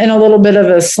 like in a little bit of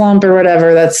a slump or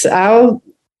whatever, I'll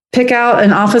pick out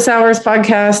an office hours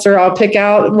podcast, or I'll pick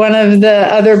out one of the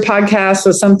other podcasts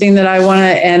with something that I want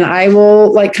to, and I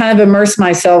will like kind of immerse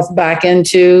myself back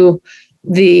into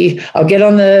I'll get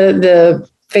on the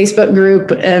Facebook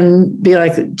group and be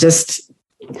like, just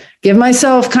give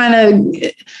myself kind of,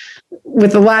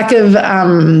 with the lack of,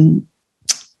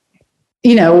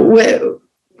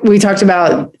 we talked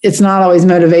about, it's not always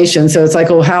motivation. So it's like,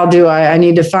 well, how do I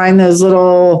need to find those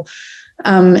little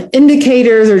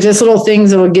indicators, or just little things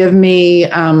that will give me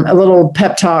a little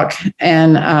pep talk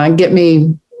and get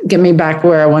me back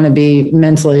where I want to be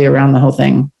mentally around the whole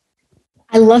thing.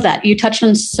 I love that. You touched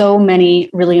on so many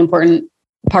really important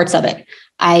parts of it.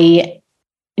 I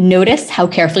notice how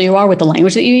careful you are with the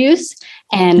language that you use.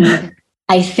 And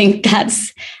I think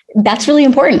that's really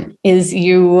important, is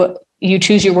you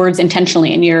choose your words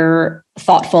intentionally, and you're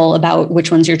thoughtful about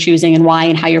which ones you're choosing and why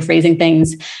and how you're phrasing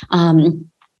things,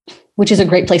 which is a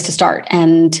great place to start.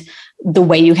 And the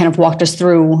way you kind of walked us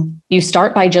through, you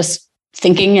start by just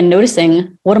thinking and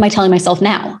noticing, what am I telling myself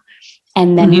now?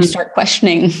 And then you start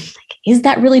questioning, is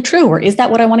that really true? Or is that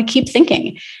what I want to keep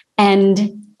thinking?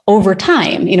 And over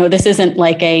time, this isn't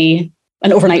like an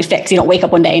overnight fix. You don't wake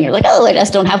up one day and you're like, oh, I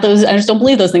just don't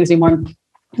believe those things anymore.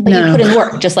 But you put in the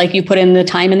work, just like you put in the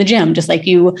time in the gym, just like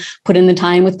you put in the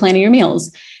time with planning your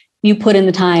meals. You put in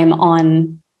the time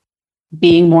on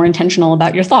being more intentional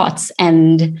about your thoughts.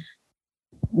 And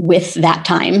with that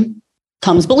time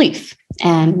comes belief.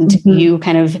 And you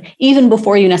kind of, even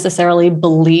before you necessarily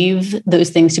believe those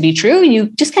things to be true, you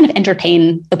just kind of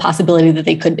entertain the possibility that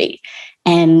they could be.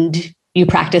 And you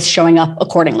practice showing up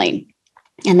accordingly.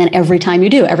 And then every time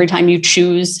you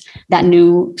choose that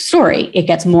new story, it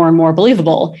gets more and more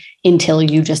believable until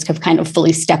you just have kind of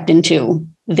fully stepped into,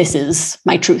 this is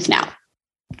my truth now.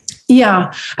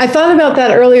 Yeah. I thought about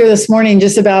that earlier this morning,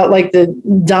 just about like the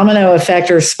domino effect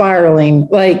or spiraling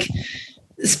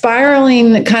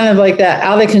kind of like that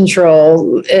out of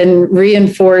control, and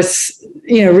reinforce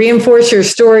your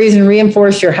stories and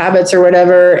reinforce your habits or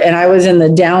whatever. And I was in the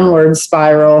downward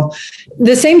spiral.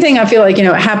 The same thing, I feel like, it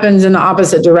happens in the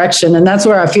opposite direction. And that's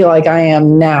where I feel like I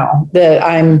am now, that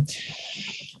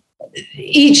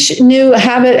each new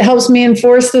habit helps me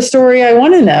enforce the story I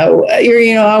want to know,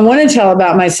 I want to tell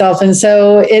about myself. And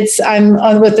so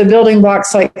I'm with the building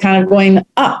blocks, like kind of going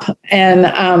up. And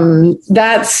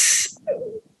that's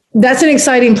an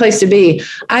exciting place to be.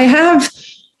 I've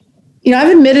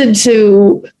admitted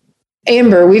to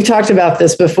Amber, we've talked about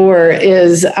this before,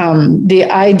 is the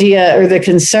idea or the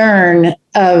concern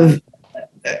of,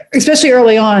 especially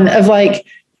early on, of like,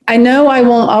 I know I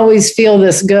won't always feel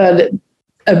this good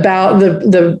about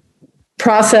the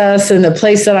process and the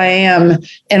place that I am,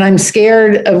 and I'm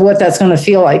scared of what that's going to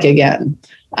feel like again.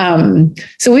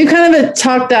 So we've kind of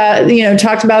talked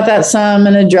about that some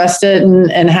and addressed it,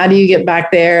 and how do you get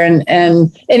back there? And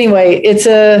anyway,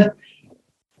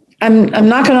 I'm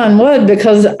knocking on wood,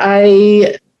 because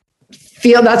I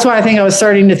feel, that's why I think I was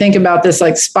starting to think about this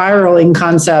like spiraling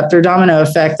concept or domino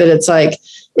effect, that it's like,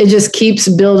 it just keeps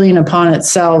building upon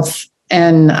itself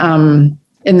and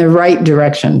in the right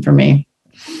direction for me.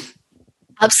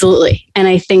 Absolutely. And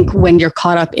I think when you're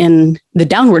caught up in the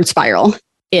downward spiral,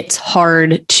 it's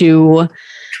hard to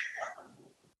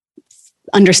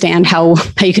understand how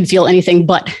you can feel anything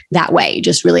but that way,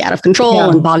 just really out of control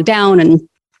and bogged down. And,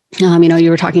 you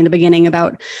were talking in the beginning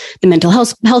about the mental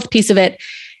health piece of it.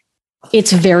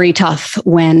 It's very tough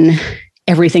when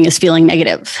everything is feeling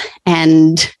negative.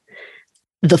 And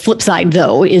the flip side,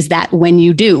 though, is that when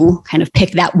you do kind of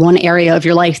pick that one area of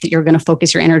your life that you're going to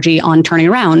focus your energy on turning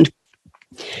around,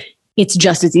 it's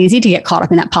just as easy to get caught up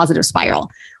in that positive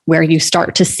spiral, where you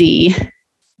start to see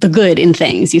the good in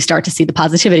things. You start to see the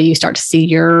positivity. You start to see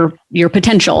your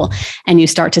potential, and you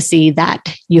start to see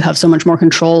that you have so much more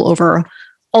control over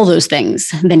all those things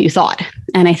than you thought.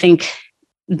 And I think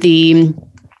the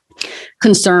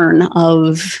concern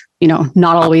of,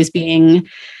 not always being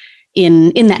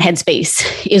in that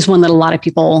headspace is one that a lot of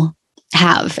people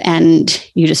have. And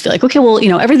you just feel like, okay, well,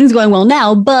 everything's going well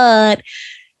now, but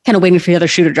kind of waiting for the other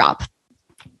shoe to drop.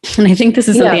 And I think this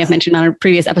is something I've mentioned on a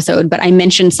previous episode, but I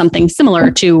mentioned something similar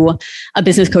to a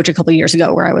business coach a couple of years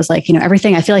ago, where I was like,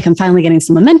 everything, I feel like I'm finally getting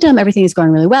some momentum. Everything is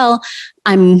going really well.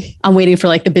 I'm waiting for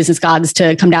like the business gods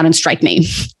to come down and strike me.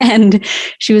 And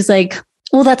she was like,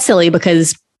 well, that's silly,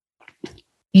 because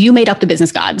you made up the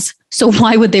business gods. So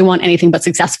why would they want anything but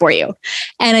success for you?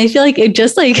 And I feel like it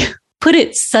just like put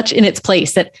it such in its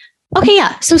place that, okay,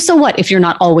 yeah. So what if you're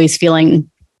not always feeling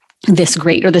this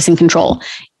great or this in control?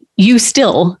 You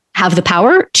still have the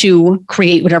power to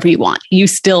create whatever you want. You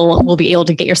still will be able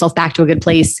to get yourself back to a good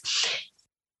place.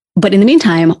 But in the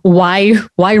meantime, why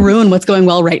ruin what's going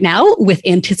well right now with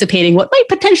anticipating what might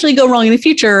potentially go wrong in the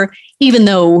future, even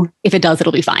though if it does,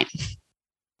 it'll be fine.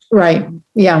 Right.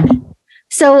 Yeah.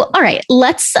 So, all right,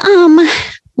 let's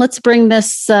bring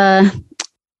this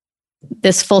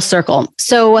full circle.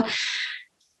 So,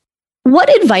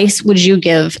 what advice would you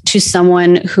give to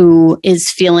someone who is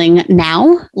feeling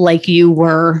now like you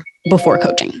were before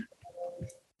coaching?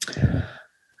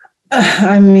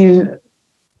 I mean,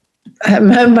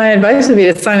 my advice would be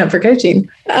to sign up for coaching.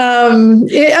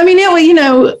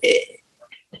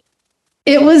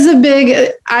 It was a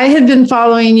big, I had been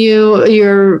following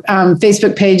your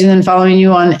Facebook page, and then following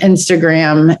you on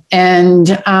Instagram.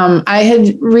 And I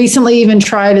had recently even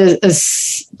tried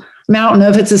I don't know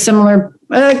if it's a similar,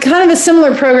 kind of a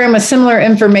similar program with similar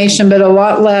information, but a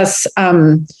lot less,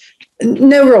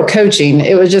 no real coaching.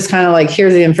 It was just kind of like,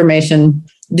 here's the information,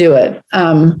 do it.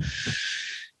 And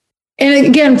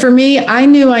again, for me, I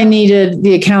knew I needed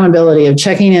the accountability of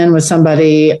checking in with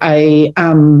somebody.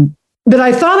 But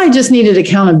I thought I just needed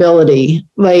accountability,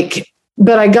 like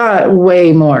but I got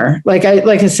way more. Like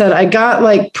I said, I got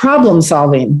like problem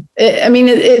solving.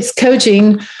 It's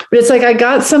coaching, but it's like I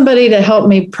got somebody to help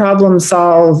me problem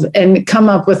solve and come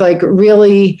up with like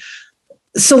really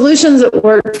solutions that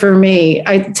work for me.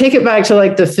 I take it back to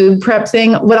like the food prep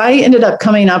thing. What I ended up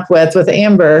coming up with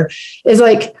Amber is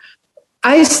like,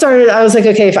 I was like,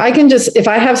 okay, if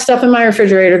I have stuff in my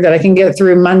refrigerator that I can get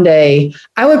through Monday,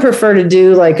 I would prefer to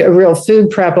do like a real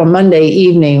food prep on Monday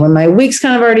evening when my week's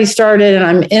kind of already started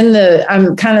and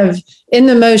I'm kind of in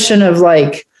the motion of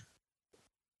like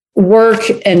work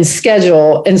and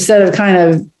schedule instead of kind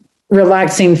of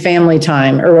relaxing family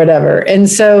time or whatever. And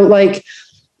so like,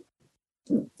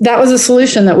 that was a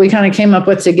solution that we kind of came up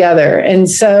with together. And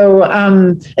so,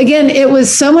 again, it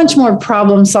was so much more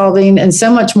problem solving and so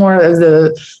much more of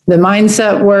the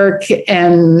mindset work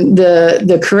and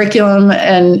the curriculum.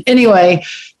 And anyway,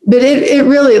 but it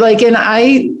really like, and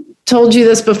I told you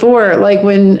this before, like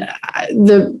when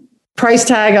the price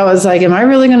tag, I was like, am I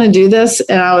really going to do this?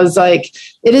 And I was like,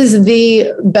 it is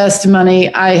the best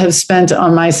money I have spent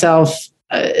on myself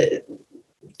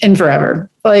in forever.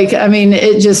 Like, I mean,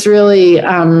 it just really,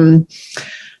 I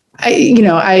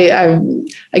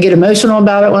get emotional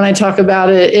about it when I talk about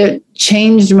it. It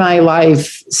changed my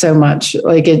life so much.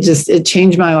 Like it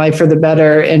changed my life for the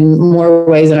better in more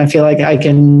ways than I feel like I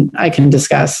can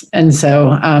discuss. And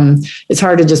so, it's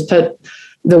hard to just put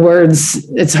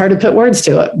it's hard to put words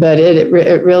to it, but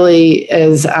it really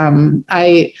is.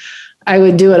 I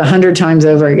would do it 100 times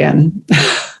over again.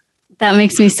 That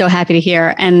makes me so happy to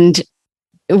hear. And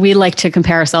we like to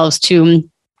compare ourselves to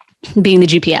being the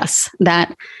GPS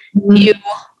that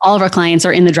all of our clients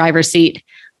are in the driver's seat.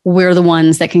 We're the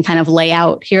ones that can kind of lay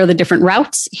out, here are the different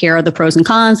routes. Here are the pros and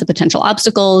cons, the potential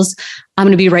obstacles. I'm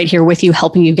going to be right here with you,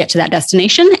 helping you get to that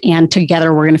destination. And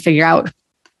together we're going to figure out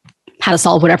how to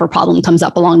solve whatever problem comes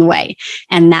up along the way.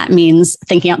 And that means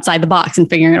thinking outside the box and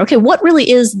figuring out, okay, what really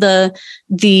is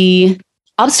the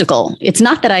obstacle? It's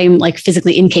not that I'm like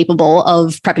physically incapable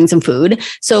of prepping some food.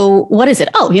 So what is it?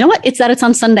 Oh, you know what? It's that it's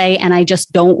on Sunday and I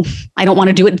don't want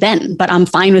to do it then, but I'm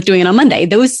fine with doing it on Monday.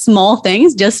 Those small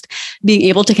things, just being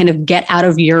able to kind of get out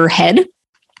of your head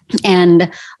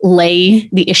and lay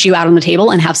the issue out on the table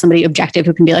and have somebody objective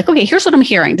who can be like, okay, here's what I'm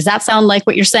hearing. Does that sound like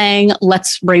what you're saying?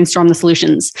 Let's brainstorm the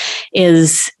solutions,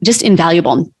 is just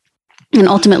invaluable. And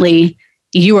ultimately,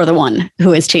 you are the one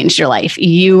who has changed your life.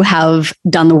 You have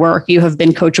done the work. You have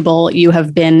been coachable. You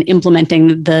have been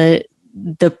implementing the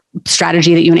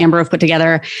strategy that you and Amber have put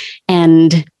together,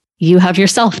 and you have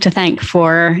yourself to thank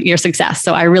for your success.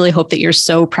 So I really hope that you're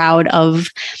so proud of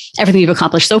everything you've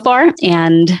accomplished so far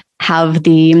and have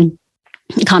the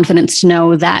confidence to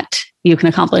know that you can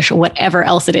accomplish whatever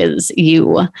else it is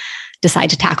you decide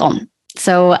to tackle.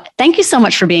 So thank you so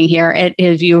much for being here.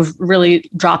 You've really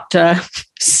dropped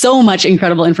so much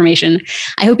incredible information.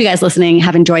 I hope you guys listening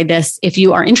have enjoyed this. If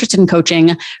you are interested in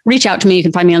coaching, reach out to me. You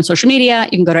can find me on social media.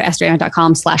 You can go to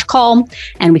estheryann.com/call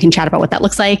and we can chat about what that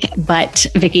looks like. But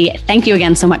Vicki, thank you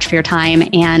again so much for your time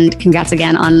and congrats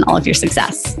again on all of your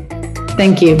success.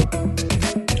 Thank you.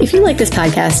 If you like this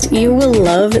podcast, you will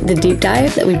love the deep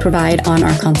dive that we provide on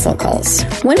our consult calls.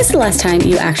 When is the last time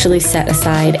you actually set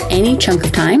aside any chunk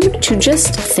of time to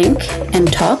just think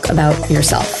and talk about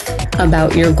yourself,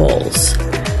 about your goals,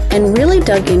 and really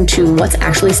dug into what's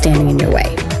actually standing in your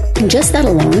way? Just that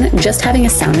alone, just having a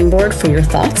sounding board for your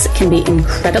thoughts can be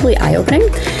incredibly eye-opening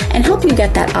and help you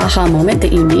get that aha moment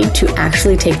that you need to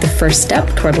actually take the first step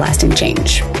toward lasting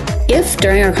change. If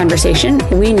during our conversation,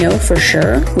 we know for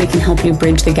sure we can help you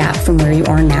bridge the gap from where you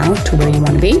are now to where you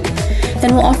want to be,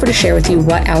 then we'll offer to share with you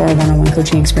what our one-on-one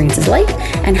coaching experience is like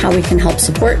and how we can help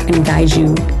support and guide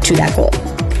you to that goal.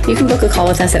 You can book a call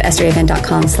with us at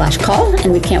estheryann.com/call,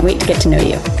 and we can't wait to get to know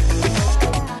you.